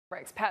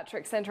Rex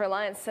Patrick, Centre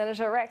Alliance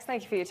Senator. Rex,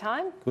 thank you for your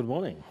time. Good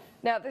morning.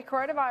 Now, the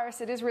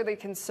coronavirus, it is really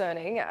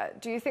concerning.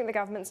 Do you think the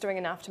government's doing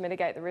enough to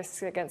mitigate the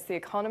risks against the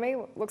economy?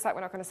 Looks like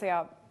we're not going to see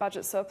our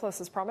budget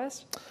surplus as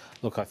promised.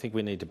 Look, I think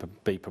we need to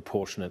be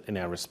proportionate in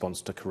our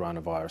response to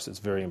coronavirus. It's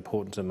very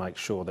important to make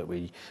sure that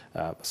we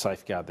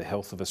safeguard the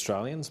health of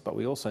Australians, but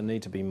we also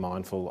need to be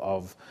mindful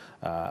of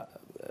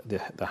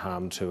the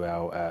harm to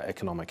our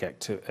economic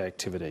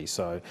activity.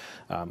 So,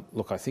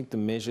 look, I think the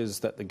measures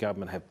that the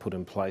government have put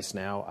in place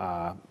now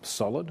are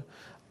solid.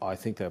 I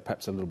think they're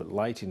perhaps a little bit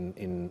late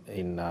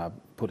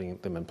in putting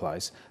them in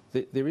place.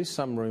 There is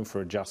some room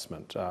for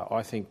adjustment.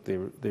 I think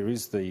there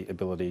is the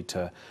ability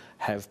to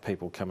have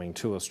people coming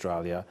to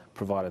Australia,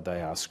 provided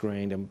they are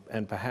screened,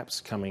 and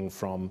perhaps coming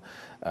from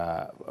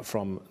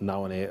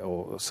known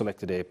or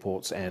selected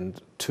airports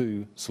and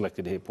to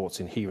selected airports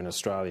here in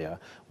Australia,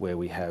 where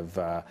we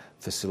have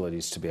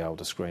facilities to be able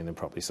to screen them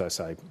properly. So,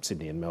 say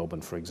Sydney and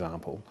Melbourne, for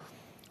example.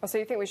 Oh, so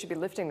you think we should be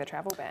lifting the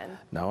travel ban?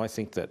 No, I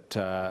think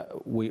that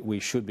we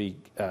should be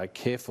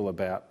careful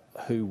about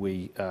who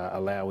we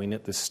allow in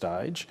at this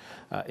stage.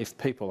 If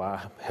people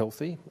are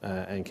healthy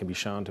and can be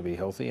shown to be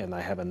healthy and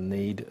they have a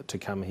need to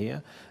come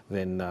here,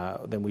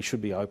 then we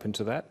should be open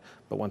to that.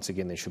 But once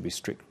again, there should be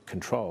strict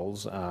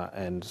controls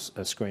and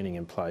a screening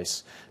in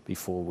place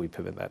before we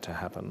permit that to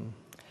happen.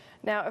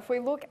 Now, if we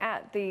look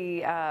at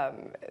the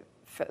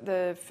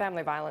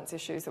family violence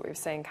issues that we've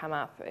seen come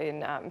up, in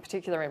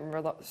particular in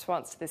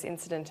response to this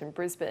incident in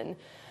Brisbane,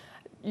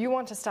 you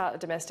want to start a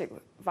domestic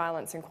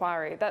violence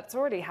inquiry. That's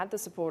already had the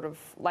support of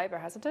Labor,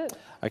 hasn't it?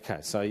 Okay,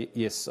 so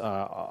yes,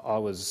 I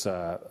was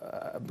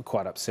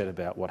quite upset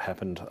about what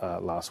happened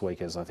last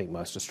week, as I think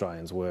most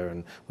Australians were,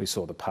 and we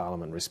saw the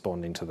Parliament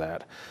responding to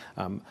that.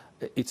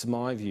 It's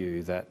my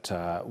view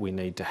that we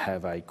need to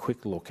have a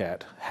quick look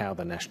at how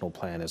the national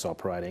plan is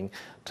operating,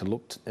 to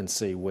look and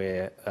see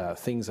where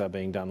things are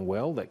being done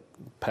well, that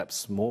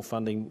perhaps more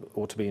funding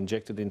ought to be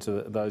injected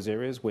into those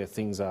areas where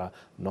things are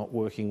not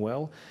working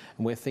well,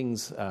 and where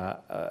things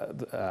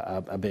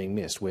are being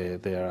missed, where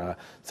there are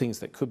things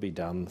that could be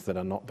done that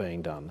are not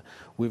being done.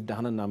 We've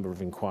done a number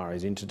of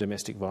inquiries into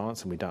domestic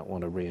violence, and we don't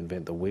want to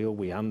reinvent the wheel.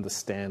 We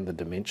understand the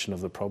dimension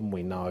of the problem.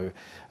 We know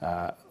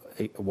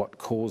what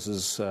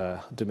causes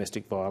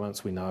domestic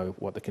violence. We know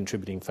what the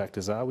contributing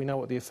factors are. We know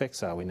what the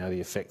effects are. We know the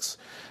effects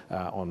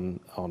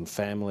on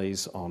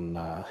families, on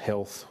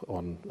health,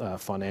 on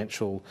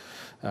financial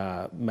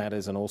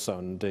matters, and also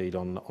indeed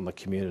on the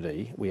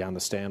community. We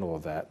understand all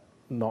of that.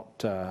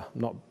 Not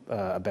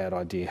a bad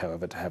idea,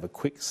 however, to have a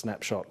quick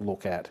snapshot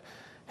look at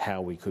how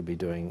we could be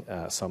doing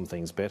some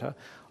things better.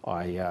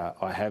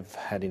 I have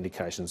had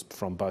indications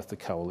from both the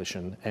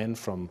Coalition and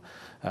from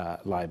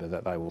Labor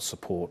that they will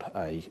support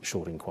a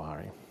short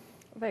inquiry.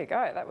 There you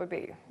go. That would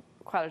be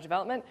quite a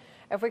development.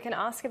 If we can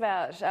ask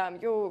about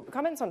your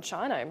comments on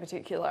China in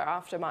particular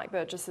after Mike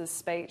Burgess's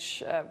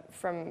speech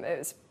it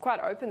was quite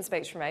an open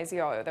speech from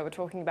ASIO. They were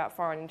talking about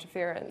foreign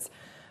interference.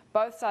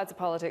 Both sides of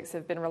politics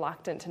have been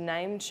reluctant to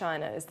name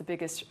China as the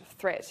biggest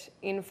threat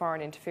in foreign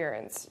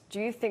interference.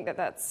 Do you think that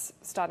that's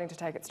starting to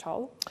take its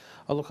toll?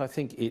 Oh, look, I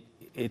think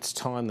it's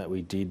time that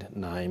we did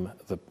name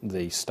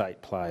the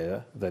state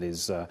player that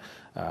is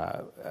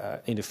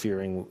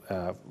interfering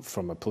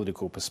from a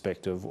political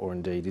perspective, or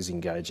indeed is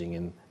engaging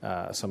in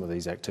some of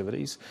these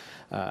activities.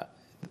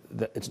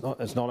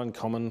 It's not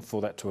uncommon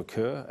for that to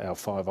occur. Our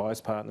Five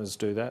Eyes partners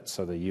do that.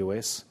 So the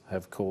US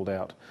have called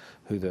out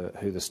who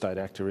the state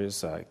actor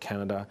is.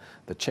 Canada,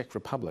 the Czech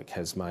Republic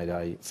has made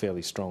a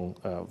fairly strong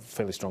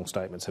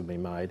statements have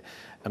been made,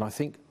 and I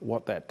think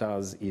what that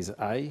does is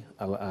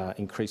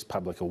increase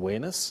public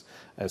awareness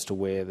as to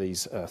where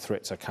these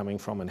threats are coming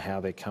from and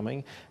how they're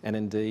coming, and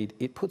indeed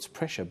it puts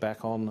pressure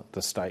back on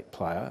the state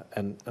player.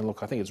 And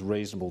look, I think it's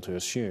reasonable to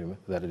assume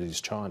that it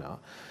is China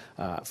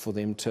for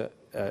them to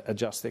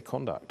adjust their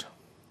conduct.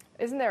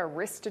 Isn't there a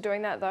risk to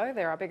doing that, though?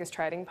 They're our biggest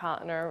trading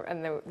partner,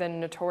 and they're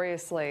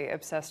notoriously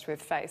obsessed with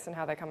face and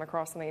how they come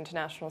across on the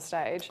international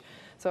stage.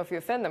 So if you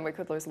offend them, we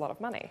could lose a lot of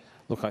money.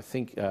 Look, I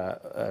think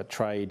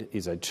trade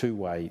is a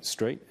two-way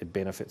street. It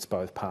benefits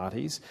both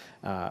parties.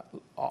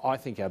 I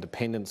think our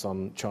dependence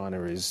on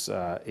China is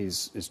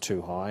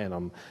too high, and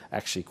I'm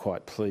actually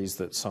quite pleased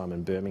that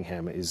Simon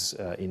Birmingham is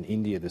in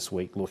India this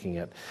week, looking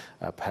at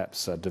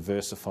perhaps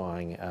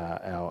diversifying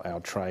our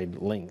trade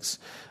links.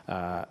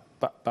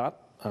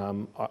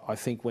 I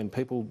think when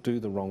people do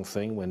the wrong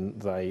thing, when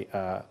they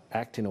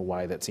act in a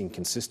way that's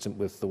inconsistent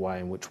with the way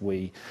in which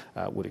we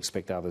would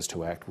expect others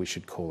to act, we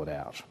should call it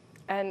out.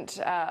 And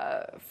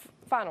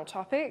final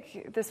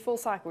topic, this full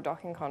cycle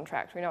docking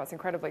contract. We know it's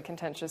incredibly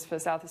contentious for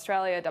South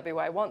Australia.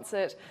 WA wants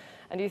it.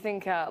 And do you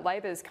think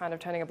Labor's kind of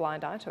turning a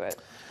blind eye to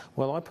it?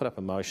 Well, I put up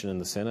a motion in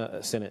the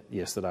Senate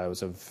yesterday. It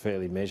was a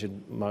fairly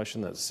measured motion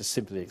that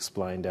simply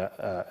explained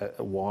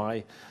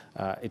why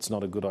it's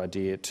not a good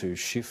idea to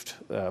shift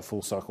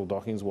full cycle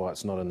dockings, why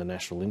it's not in the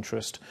national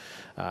interest,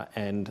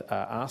 and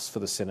asked for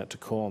the Senate to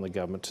call on the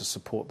government to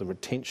support the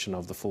retention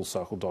of the full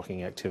cycle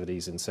docking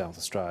activities in South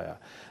Australia.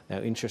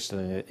 Now,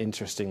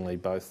 interestingly,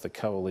 both the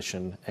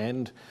Coalition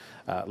and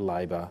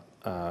Labor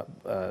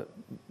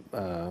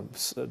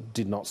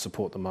did not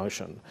support the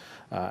motion.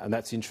 And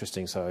that's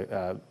interesting.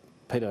 So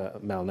Peter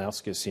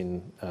Malinauskas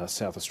in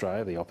South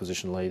Australia, the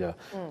opposition leader,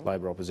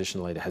 Labor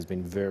opposition leader, has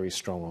been very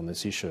strong on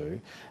this issue,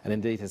 and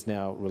indeed has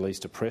now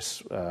released a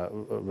press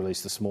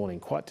release this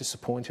morning, quite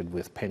disappointed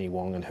with Penny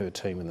Wong and her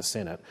team in the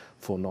Senate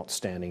for not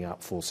standing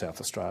up for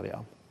South Australia.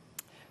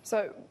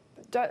 So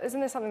isn't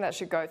there something that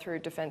should go through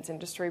defence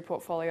industry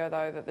portfolio,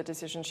 though, that the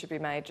decision should be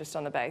made just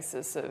on the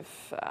basis of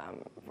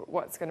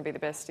what's going to be the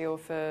best deal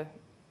for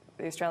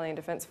the Australian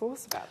Defence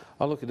Force?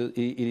 Oh, look, it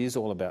is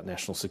all about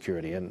national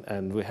security,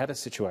 and we had a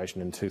situation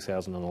in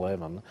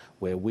 2011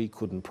 where we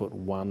couldn't put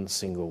one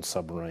single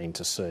submarine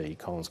to sea,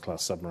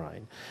 Collins-class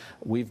submarine.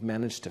 We've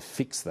managed to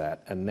fix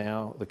that, and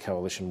now the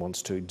coalition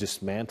wants to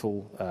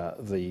dismantle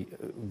the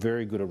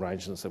very good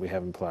arrangements that we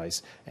have in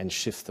place and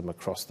shift them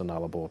across the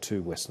Nullarbor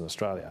to Western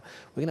Australia.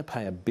 We're going to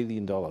pay $1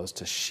 billion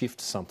to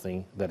shift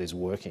something that is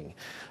working.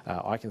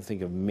 I can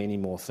think of many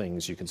more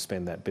things you could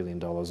spend that $1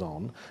 billion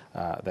on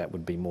that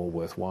would be more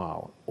worthwhile.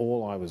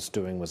 All I was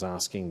doing was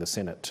asking the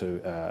Senate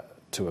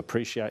to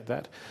appreciate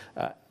that.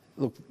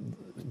 Look,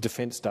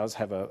 Defence does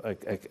have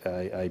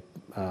a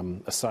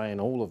say in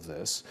all of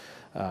this,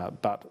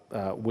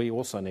 but we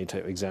also need to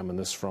examine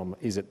this from,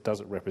 does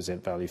it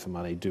represent value for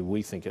money? Do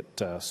we think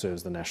it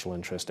serves the national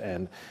interest?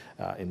 And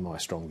in my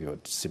strong view,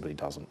 it simply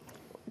doesn't.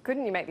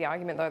 Couldn't you make the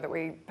argument, though, that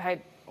we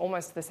paid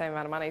almost the same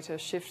amount of money to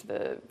shift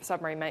the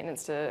submarine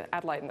maintenance to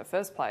Adelaide in the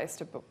first place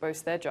to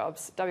boost their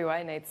jobs?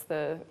 WA needs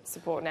the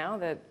support now.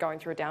 They're going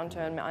through a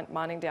downturn,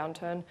 mining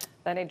downturn.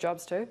 They need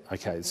jobs too.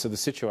 Okay, so the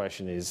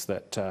situation is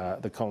that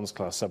the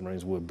Collins-class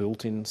submarines were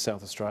built in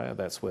South Australia.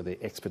 That's where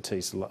the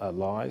expertise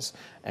lies,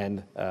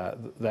 and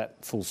that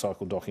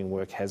full-cycle docking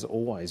work has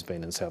always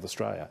been in South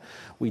Australia.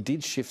 We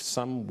did shift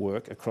some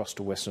work across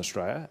to Western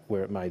Australia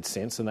where it made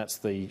sense, and that's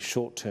the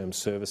short-term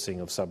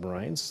servicing of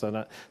submarines, so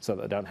that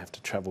they don't have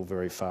to travel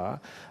very far.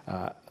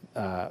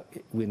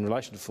 In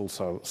relation to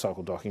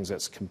full-cycle dockings,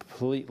 that's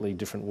completely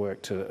different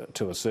work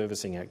to a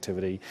servicing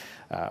activity.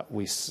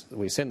 We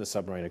send the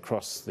submarine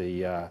across the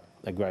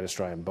Great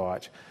Australian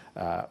Bight.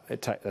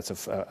 That's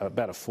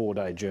about a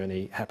 4-day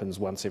journey, happens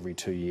once every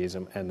 2 years,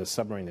 and the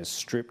submarine is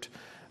stripped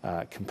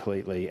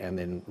completely and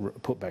then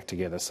put back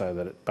together so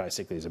that it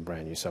basically is a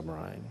brand new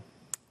submarine.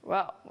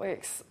 Well, we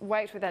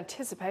wait with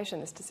anticipation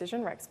this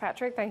decision. Rex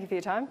Patrick, thank you for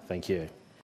your time. Thank you.